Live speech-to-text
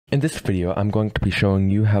In this video, I'm going to be showing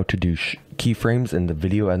you how to do keyframes in the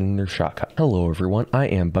video editor Shotcut. Hello everyone, I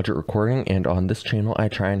am Budget Recording, and on this channel I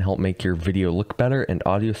try and help make your video look better and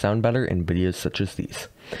audio sound better in videos such as these.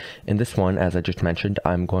 In this one, as I just mentioned,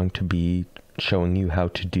 I'm going to be showing you how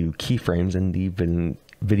to do keyframes in the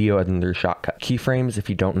video editor Shotcut. Keyframes, if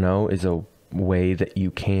you don't know, is a way that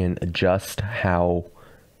you can adjust how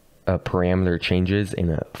a parameter changes in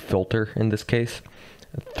a filter, in this case,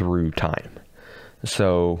 through time.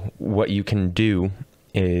 So what you can do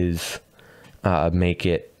is make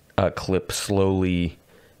it a clip slowly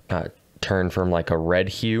turn from like a red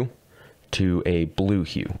hue to a blue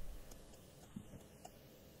hue.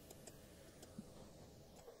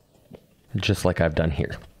 Just like I've done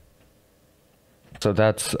here. So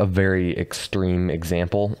that's a very extreme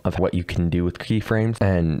example of what you can do with keyframes,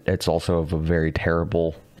 and it's also of a very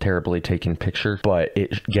terribly taken picture, but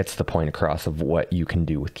it gets the point across of what you can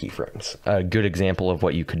do with keyframes. A good example of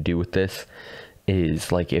what you could do with this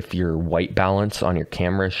is like if your white balance on your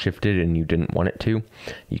camera shifted and you didn't want it to,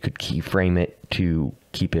 you could keyframe it to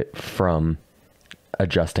keep it from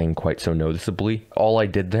adjusting quite so noticeably. All I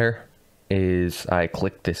did there is I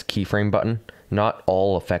clicked this keyframe button. Not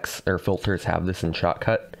all effects or filters have this in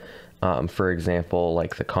Shotcut. For example,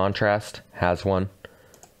 like the contrast has one.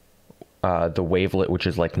 The wavelet, which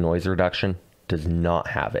is like noise reduction, does not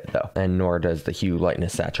have it though, and nor does the hue,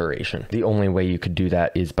 lightness, saturation. The only way you could do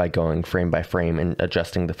that is by going frame by frame and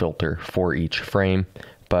adjusting the filter for each frame,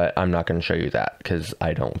 but I'm not going to show you that because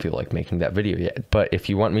I don't feel like making that video yet. But if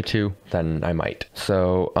you want me to, then I might.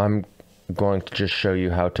 So I'm going to just show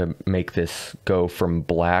you how to make this go from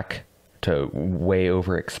black to way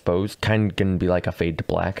overexposed. Kind of going to be like a fade to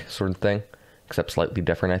black sort of thing, except slightly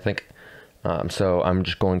different, I think. So I'm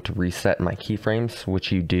just going to reset my keyframes,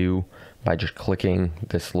 which you do by just clicking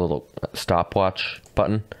this little stopwatch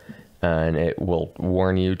button, and it will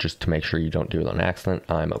warn you just to make sure you don't do it on accident.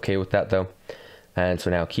 I'm okay with that though. And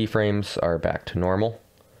so now keyframes are back to normal,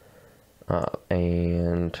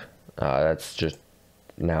 and that's just,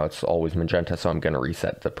 now it's always magenta, so I'm going to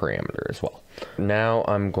reset the parameter as well. Now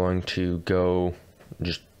I'm going to go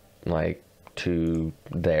just like to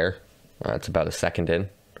there. It's about a second in,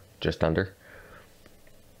 just under,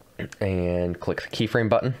 and click the keyframe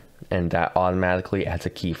button, and that automatically adds a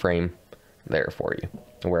keyframe there for you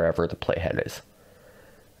wherever the playhead is.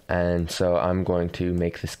 And so I'm going to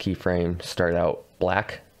make this keyframe start out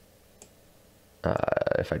black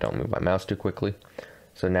if I don't move my mouse too quickly.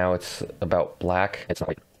 So now it's about black. It's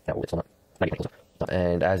not, no, it's not.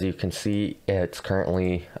 And as you can see, it's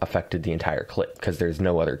currently affected the entire clip because there's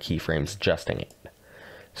no other keyframes adjusting it.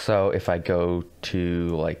 So if I go to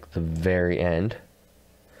like the very end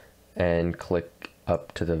and click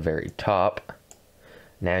up to the very top,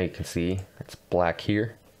 now you can see it's black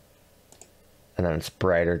here, and then it's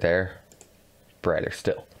brighter there, brighter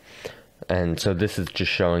still. And so this is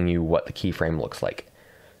just showing you what the keyframe looks like.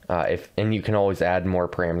 And you can always add more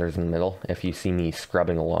parameters in the middle. If you see me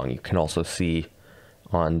scrubbing along, you can also see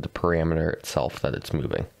on the parameter itself that it's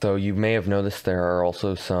moving. So you may have noticed there are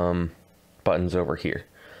also some buttons over here.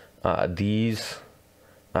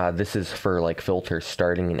 This is for like filters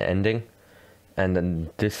starting and ending, and then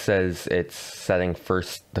this says it's setting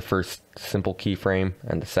the first simple keyframe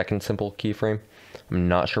and the second simple keyframe. I'm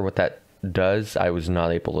not sure what that does. I was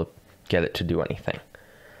not able to get it to do anything,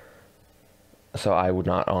 so I would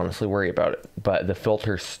not honestly worry about it. But the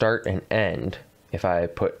filter start and end, if I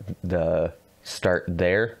put the start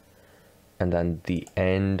there and then the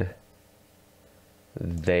end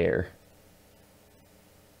there,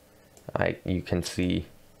 you can see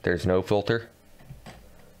there's no filter,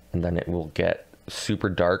 and then it will get super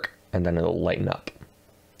dark, and then it'll lighten up,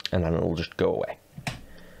 and then it'll just go away.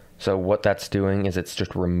 So what that's doing is it's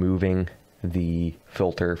just removing the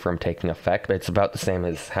filter from taking effect. It's about the same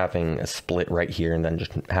as having a split right here and then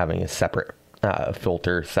just having a separate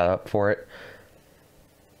filter set up for it.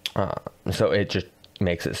 So it just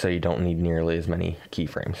makes it so you don't need nearly as many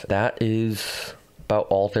keyframes. That is about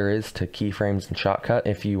all there is to keyframes and Shotcut.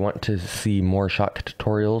 If you want to see more Shotcut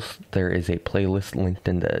tutorials, there is a playlist linked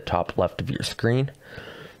in the top left of your screen.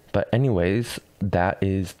 But anyways, that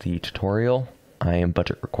is the tutorial. I am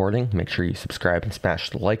Budget Recording. Make sure you subscribe and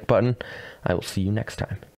smash the like button. I will see you next time.